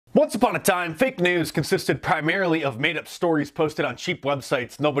Once upon a time, fake news consisted primarily of made-up stories posted on cheap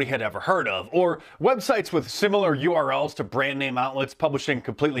websites nobody had ever heard of, or websites with similar URLs to brand name outlets publishing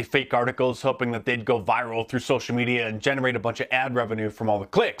completely fake articles hoping that they'd go viral through social media and generate a bunch of ad revenue from all the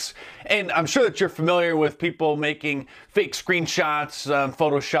clicks. And I'm sure that you're familiar with people making fake screenshots on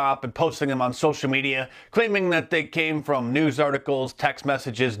Photoshop and posting them on social media, claiming that they came from news articles, text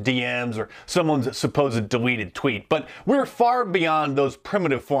messages, DMs, or someone's supposed deleted tweet. But we're far beyond those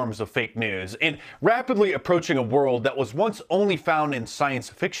primitive forms of fake news and rapidly approaching a world that was once only found in science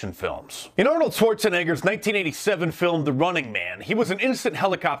fiction films. In Arnold Schwarzenegger's 1987 film The Running Man, he was an innocent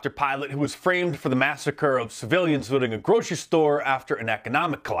helicopter pilot who was framed for the massacre of civilians looting a grocery store after an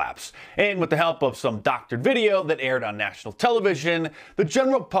economic collapse. And with the help of some doctored video that aired on national television, the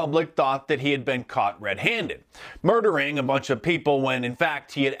general public thought that he had been caught red-handed, murdering a bunch of people when in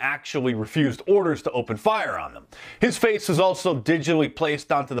fact he had actually refused orders to open fire on them. His face was also digitally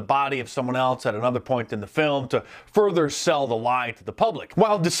placed onto the body of someone else at another point in the film to further sell the lie to the public.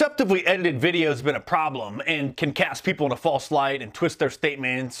 While deceptively edited video has been a problem and can cast people in a false light and twist their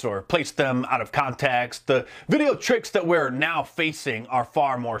statements or place them out of context, the video tricks that we're now facing are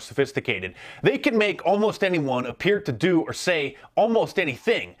far more sophisticated. They can make almost anyone appear to do or say almost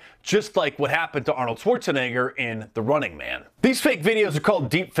anything, just like what happened to Arnold Schwarzenegger in The Running Man. These fake videos are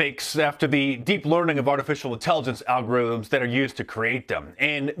called deepfakes after the deep learning of artificial intelligence algorithms that are used to create them.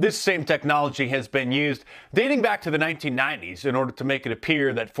 And this same technology has been used dating back to the 1990s in order to make it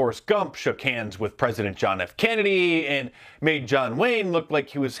appear that Forrest Gump shook hands with President John F. Kennedy and made John Wayne look like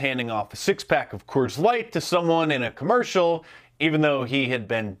he was handing off a six-pack of Coors Light to someone in a commercial, even though he had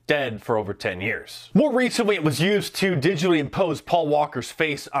been dead for over 10 years. More recently, it was used to digitally impose Paul Walker's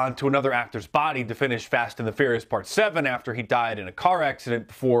face onto another actor's body to finish Fast and the Furious Part 7 after he died in a car accident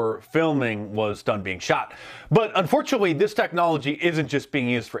before filming was done being shot. But unfortunately, this technology isn't just being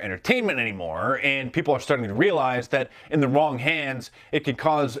used for entertainment anymore, and people are starting to realize that in the wrong hands, it can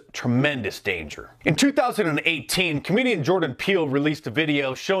cause tremendous danger. In 2018, comedian Jordan Peele released a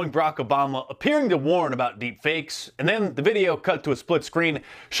video showing Barack Obama appearing to warn about deepfakes, and then the video cut to a split screen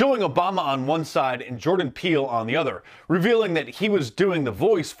showing Obama on one side and Jordan Peele on the other, revealing that he was doing the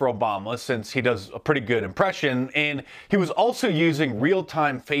voice for Obama since he does a pretty good impression, and he was also using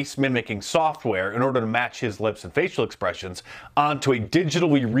real-time face mimicking software in order to match his lips and facial expressions onto a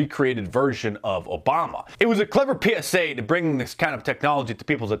digitally recreated version of Obama. It was a clever PSA to bring this kind of technology to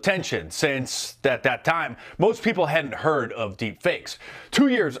people's attention, since at that time most people hadn't heard of deepfakes. 2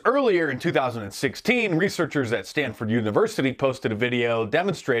 years earlier, in 2016, researchers at Stanford University posted a video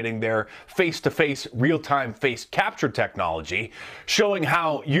demonstrating their face-to-face real-time face capture technology, showing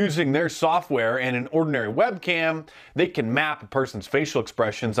how using their software and an ordinary webcam, they can map a person's facial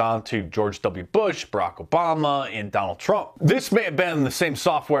expressions onto George W. Bush, Barack Obama, and Donald Trump. This may have been the same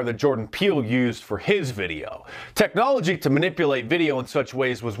software that Jordan Peele used for his video. Technology to manipulate video in such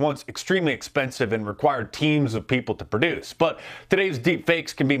ways was once extremely expensive and required teams of people to produce, but today's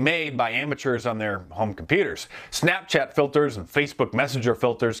deepfakes can be made by amateurs on their home computers. Snapchat filters and Facebook Messenger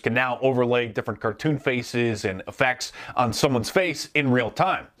filters can now overlay different cartoon faces and effects on someone's face in real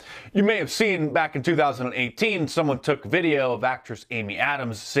time. You may have seen back in 2018, someone took video of actress Amy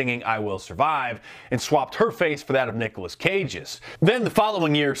Adams singing I Will Survive and swapped her face for that of Nicolas Cage's. Then the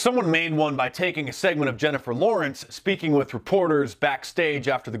following year, someone made one by taking a segment of Jennifer Lawrence speaking with reporters backstage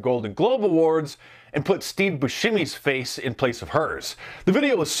after the Golden Globe Awards and put Steve Buscemi's face in place of hers. The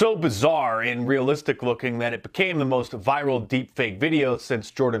video was so bizarre and realistic looking that it became the most viral deepfake video since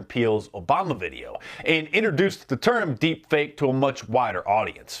Jordan Peele's Obama video, and introduced the term deepfake to a much wider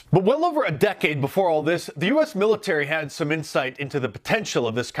audience. But well over a decade before all this, the US military had some insight into the potential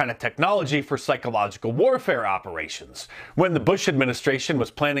of this kind of technology for psychological warfare operations. When the Bush administration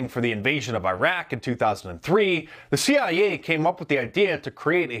was planning for the invasion of Iraq in 2003, the CIA came up with the idea to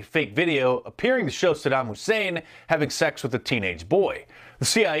create a fake video appearing to show Saddam Hussein having sex with a teenage boy. The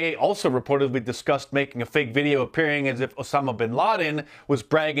CIA also reportedly discussed making a fake video appearing as if Osama bin Laden was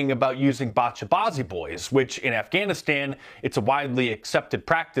bragging about using bachabazi boys, which in Afghanistan, it's a widely accepted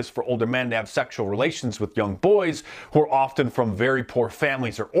practice for older men to have sexual relations with young boys who are often from very poor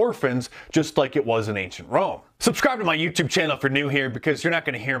families or orphans, just like it was in ancient Rome. Subscribe to my YouTube channel if you're new here, because you're not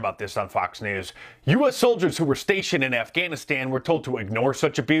going to hear about this on Fox News. U.S. soldiers who were stationed in Afghanistan were told to ignore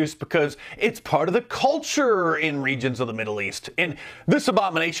such abuse because it's part of the culture in regions of the Middle East. And this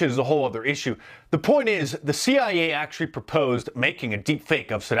abomination is a whole other issue. The point is, the CIA actually proposed making a deep fake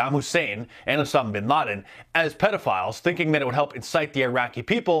of Saddam Hussein and Osama bin Laden as pedophiles, thinking that it would help incite the Iraqi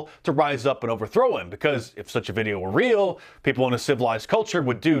people to rise up and overthrow him, because if such a video were real, people in a civilized culture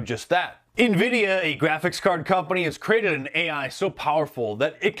would do just that. NVIDIA, a graphics card company, has created an AI so powerful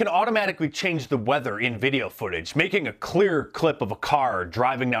that it can automatically change the weather in video footage, making a clear clip of a car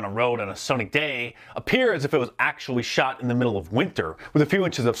driving down a road on a sunny day appear as if it was actually shot in the middle of winter, with a few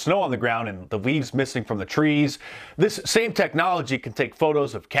inches of snow on the ground and the leaves missing from the trees. This same technology can take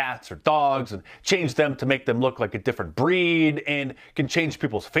photos of cats or dogs and change them to make them look like a different breed, and can change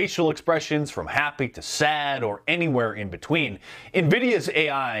people's facial expressions from happy to sad or anywhere in between. NVIDIA's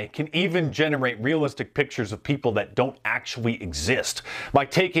AI can even generate realistic pictures of people that don't actually exist by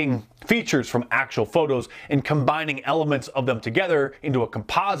taking features from actual photos and combining elements of them together into a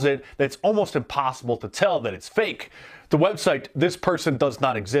composite that's almost impossible to tell that it's fake. The website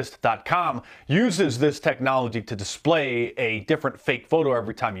thispersondoesnotexist.com uses this technology to display a different fake photo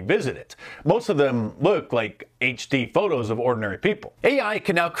every time you visit it. Most of them look like HD photos of ordinary people. AI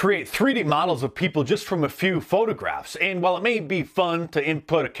can now create 3D models of people just from a few photographs, and while it may be fun to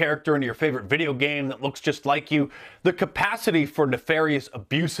input a character into your favorite video game that looks just like you, the capacity for nefarious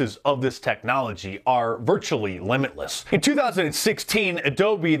abuses of this technology are virtually limitless. In 2016,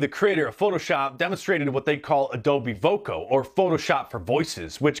 Adobe, the creator of Photoshop, demonstrated what they call Adobe Voco, or Photoshop for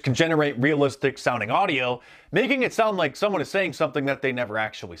Voices, which can generate realistic sounding audio, making it sound like someone is saying something that they never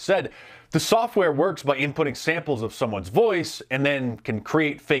actually said. The software works by inputting samples of someone's voice and then can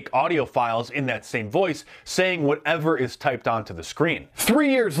create fake audio files in that same voice, saying whatever is typed onto the screen. 3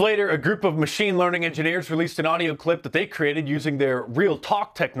 years later, a group of machine learning engineers released an audio clip that they created using their Real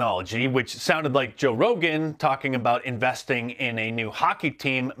Talk technology, which sounded like Joe Rogan talking about investing in a new hockey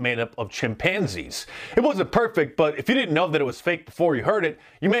team made up of chimpanzees. It wasn't perfect, but if you didn't know that it was fake before you heard it,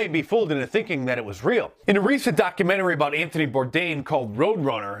 you may be fooled into thinking that it was real. In a recent documentary about Anthony Bourdain called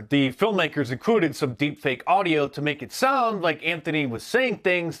Roadrunner, the filmmakers included some deepfake audio to make it sound like Anthony was saying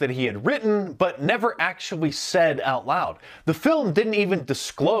things that he had written but never actually said out loud. The film didn't even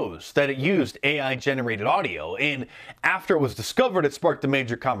disclose that it used AI-generated audio, and after it was discovered, it sparked a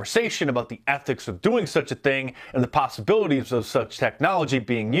major conversation about the ethics of doing such a thing and the possibilities of such technology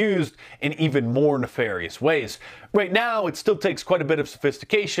being used in even more nefarious ways. Right now, it still takes quite a bit of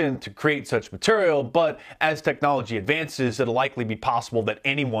sophistication to create such material, but as technology advances, it'll likely be possible that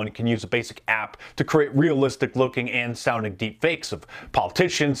anyone can use a basic app to create realistic looking and sounding deepfakes of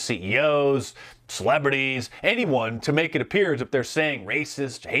politicians, CEOs, celebrities, anyone, to make it appear as if they're saying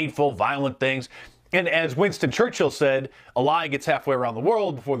racist, hateful, violent things. And as Winston Churchill said, a lie gets halfway around the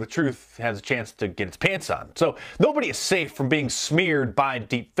world before the truth has a chance to get its pants on. So nobody is safe from being smeared by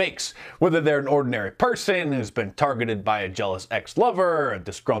deep fakes, whether they're an ordinary person who's been targeted by a jealous ex-lover, a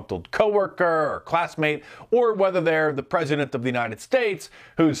disgruntled coworker or classmate, or whether they're the president of the United States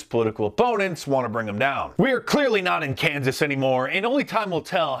whose political opponents want to bring him down. We are clearly not in Kansas anymore, and only time will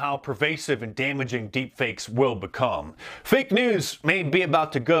tell how pervasive and damaging deep fakes will become. Fake news may be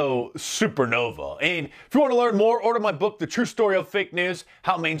about to go supernova. And if you want to learn more, order my book, The True Story of Fake News,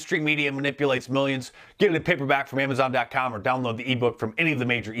 How Mainstream Media Manipulates Millions. Get it in paperback from Amazon.com or download the ebook from any of the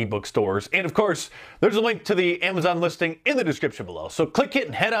major ebook stores. And of course, there's a link to the Amazon listing in the description below. So click it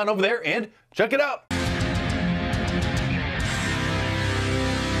and head on over there and check it out.